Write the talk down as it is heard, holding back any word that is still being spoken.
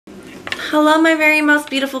Hello, my very most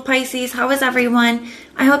beautiful Pisces. How is everyone?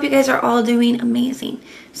 I hope you guys are all doing amazing.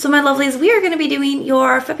 So my lovelies, we are going to be doing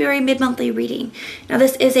your February mid-monthly reading. Now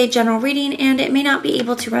this is a general reading and it may not be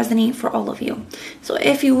able to resonate for all of you. So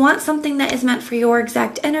if you want something that is meant for your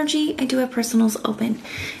exact energy, I do have personals open.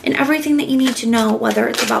 And everything that you need to know, whether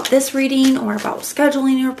it's about this reading or about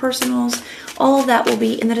scheduling your personals, all of that will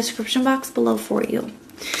be in the description box below for you.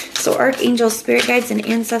 So archangels, spirit guides, and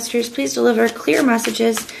ancestors, please deliver clear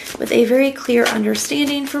messages with a very clear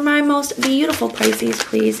understanding for my most beautiful Pisces,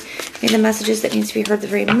 please. May the messages that need to be heard the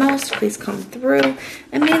very most please come through,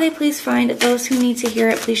 and may they please find those who need to hear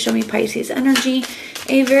it. Please show me Pisces energy,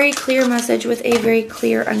 a very clear message with a very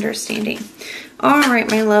clear understanding. All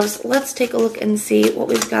right, my loves, let's take a look and see what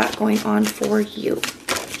we've got going on for you.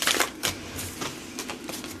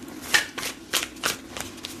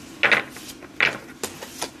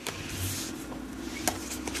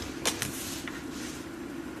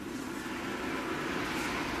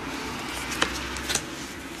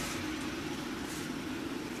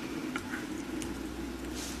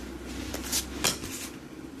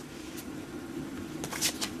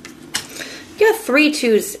 You have 3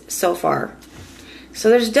 2s so far.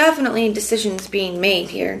 So there's definitely decisions being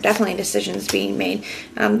made here. Definitely decisions being made.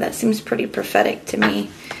 That seems pretty prophetic to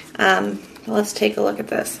me. Let's take a look at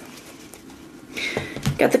this.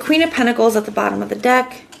 Got the Queen of Pentacles at the bottom of the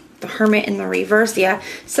deck. The Hermit in the reverse. Yeah,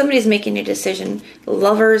 somebody's making a decision.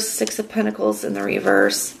 Lovers, 6 of Pentacles in the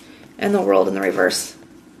reverse. And the World in the reverse.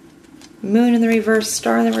 Moon in the reverse.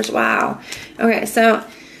 Star in the reverse. Wow. Okay, so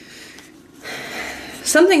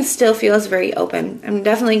something still feels very open. I'm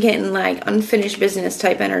definitely getting like unfinished business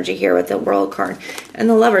type energy here with the World card. And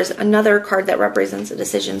the Lovers, another card that represents a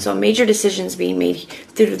decision. So major decisions being made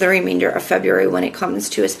through the remainder of February when it comes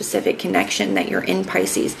to a specific connection that you're in,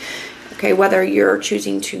 Pisces. Okay, whether you're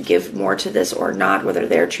choosing to give more to this or not, whether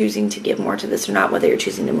they're choosing to give more to this or not, whether you're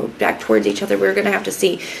choosing to move back towards each other, we're going to have to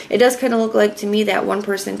see. It does kind of look like to me that one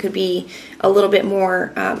person could be a little bit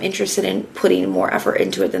more interested in putting more effort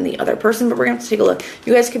into it than the other person, but we're going to have to take a look.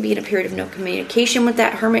 You guys could be in a period of no communication with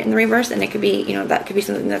that Hermit in the reverse, and it could be, you know, that could be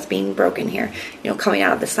something that's being broken here, you know, coming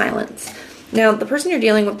out of the silence. Now, the person you're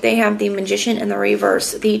dealing with, they have the Magician in the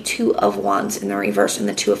reverse, the 2 of Wands in the reverse, and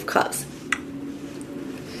the 2 of Cups.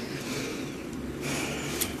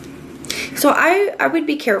 So I would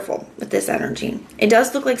be careful with this energy. It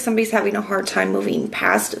does look like somebody's having a hard time moving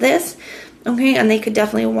past this, okay? And they could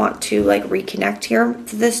definitely want to like reconnect here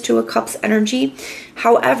to this 2 of Cups energy.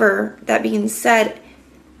 However, that being said,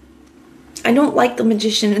 I don't like the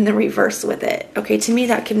Magician in the reverse with it, okay? To me,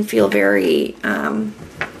 that can feel very,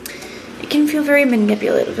 it can feel very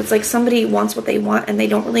manipulative. It's like somebody wants what they want and they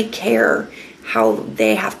don't really care how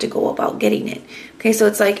they have to go about getting it. Okay, so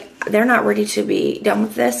it's like they're not ready to be done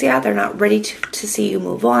with this yet. They're not ready to see you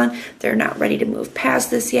move on. They're not ready to move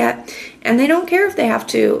past this yet. And they don't care if they have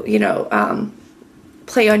to, you know,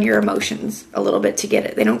 play on your emotions a little bit to get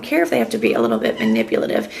it. They don't care if they have to be a little bit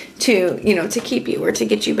manipulative to, you know, to keep you or to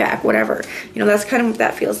get you back, whatever. You know, that's kind of what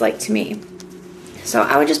that feels like to me. So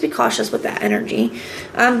I would just be cautious with that energy.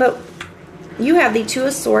 But you have the 2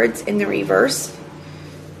 of Swords in the reverse,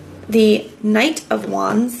 the Knight of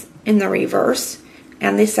Wands in the reverse,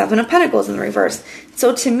 and the 7 of Pentacles in the reverse.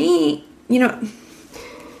 So to me, you know,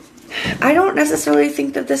 I don't necessarily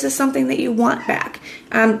think that this is something that you want back.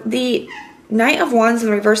 The Knight of Wands in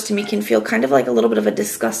the reverse to me can feel kind of like a little bit of a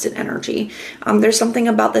disgusted energy. There's something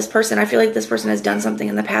about this person. I feel like this person has done something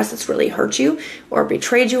in the past that's really hurt you or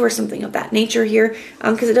betrayed you or something of that nature here.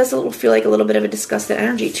 Because it does feel like a little bit of a disgusted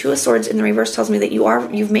energy. 2 of Swords in the reverse tells me that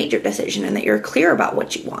you've made your decision and that you're clear about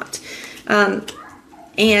what you want.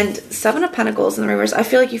 And 7 of Pentacles in the reverse, I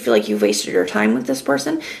feel like you've wasted your time with this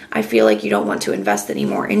person. I feel like you don't want to invest any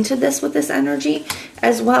more into this with this energy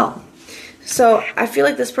as well. So I feel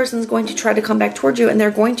like this person's going to try to come back towards you and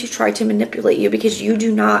they're going to try to manipulate you because you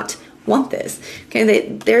do not want this. Okay,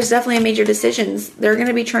 there's definitely a major decisions. They're going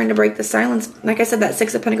to be trying to break the silence. Like I said, that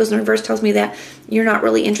 6 of Pentacles in reverse tells me that you're not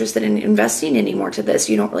really interested in investing anymore to this.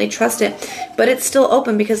 You don't really trust it. But it's still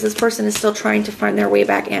open because this person is still trying to find their way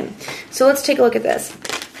back in. So let's take a look at this.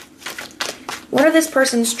 What are this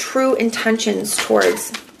person's true intentions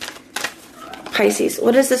towards Pisces?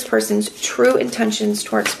 What is this person's true intentions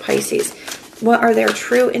towards Pisces? What are their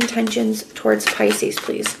true intentions towards Pisces,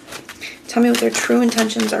 please? Tell me what their true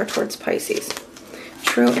intentions are towards Pisces.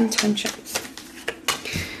 True intentions.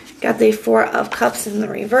 Got the 4 of Cups in the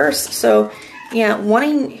reverse. So, yeah,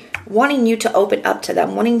 wanting you to open up to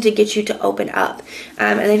them, wanting to get you to open up.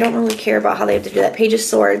 And they don't really care about how they have to do that. Page of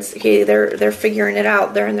Swords, okay, they're figuring it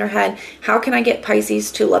out. They're in their head. How can I get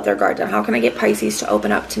Pisces to let their guard down? How can I get Pisces to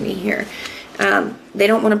open up to me here? They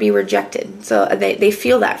don't want to be rejected. So they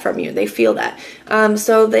feel that from you. They feel that.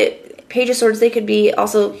 So the Page of Swords, they could be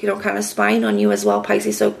also, you know, kind of spying on you as well,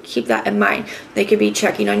 Pisces. So keep that in mind. They could be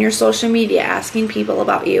checking on your social media, asking people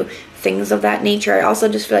about you, things of that nature. I also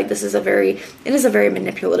just feel like this is it is a very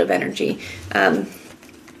manipulative energy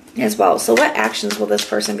as well. So what actions will this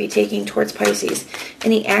person be taking towards Pisces?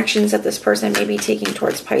 Any actions that this person may be taking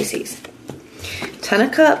towards Pisces? Ten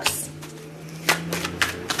of Cups.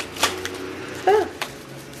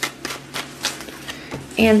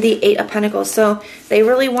 And the Eight of Pentacles. So they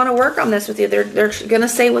really want to work on this with you. They're going to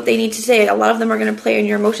say what they need to say. A lot of them are going to play on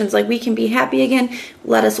your emotions. Like, we can be happy again.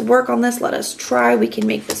 Let us work on this. Let us try. We can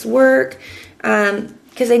make this work.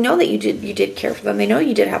 Because they know that you did care for them. They know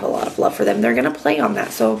you did have a lot of love for them. They're going to play on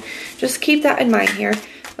that. So just keep that in mind here.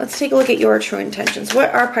 Let's take a look at your true intentions.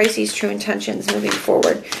 What are Pisces' true intentions moving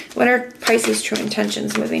forward? What are Pisces' true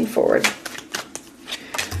intentions moving forward?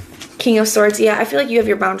 King of Swords. Yeah, I feel like you have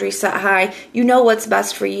your boundaries set high. You know what's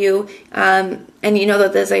best for you, and you know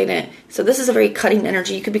that this ain't it. So this is a very cutting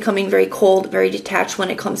energy. You could be becoming very cold, very detached when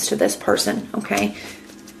it comes to this person, okay?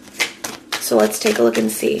 So let's take a look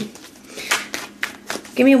and see.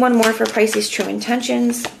 Give me one more for Pisces' true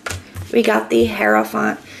intentions. We got the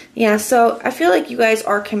Hierophant. Yeah, so I feel like you guys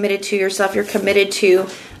are committed to yourself. You're committed to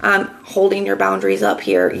holding your boundaries up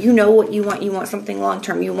here. You know what you want. You want something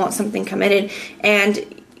long-term. You want something committed,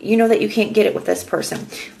 and you know that you can't get it with this person.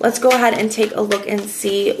 Let's go ahead and take a look and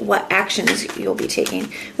see what actions you'll be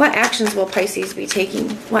taking. What actions will Pisces be taking?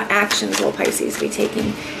 What actions will Pisces be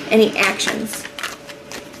taking? Any actions?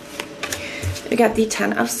 We got the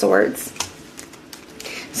Ten of Swords.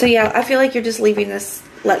 So yeah, I feel like you're just leaving this,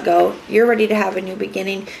 let go. You're ready to have a new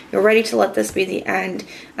beginning. You're ready to let this be the end.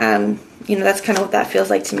 You know, that's kind of what that feels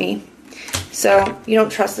like to me. So you don't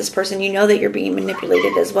trust this person. You know that you're being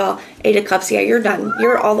manipulated as well. Eight of Cups. Yeah, you're done.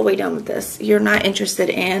 You're all the way done with this. You're not interested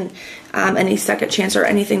in any second chance or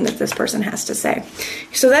anything that this person has to say.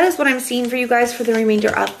 So that is what I'm seeing for you guys for the remainder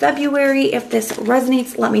of February. If this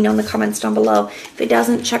resonates, let me know in the comments down below. If it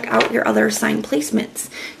doesn't, check out your other sign placements.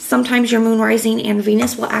 Sometimes your moon, rising, and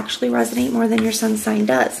Venus will actually resonate more than your sun sign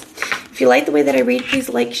does. If you like the way that I read, please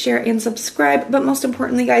like, share, and subscribe. But most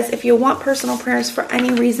importantly, guys, if you want personal prayers for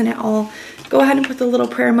any reason at all, go ahead and put the little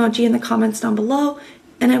prayer emoji in the comments down below,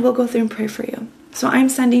 and I will go through and pray for you. So I'm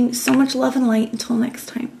sending so much love and light. Until next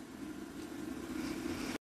time.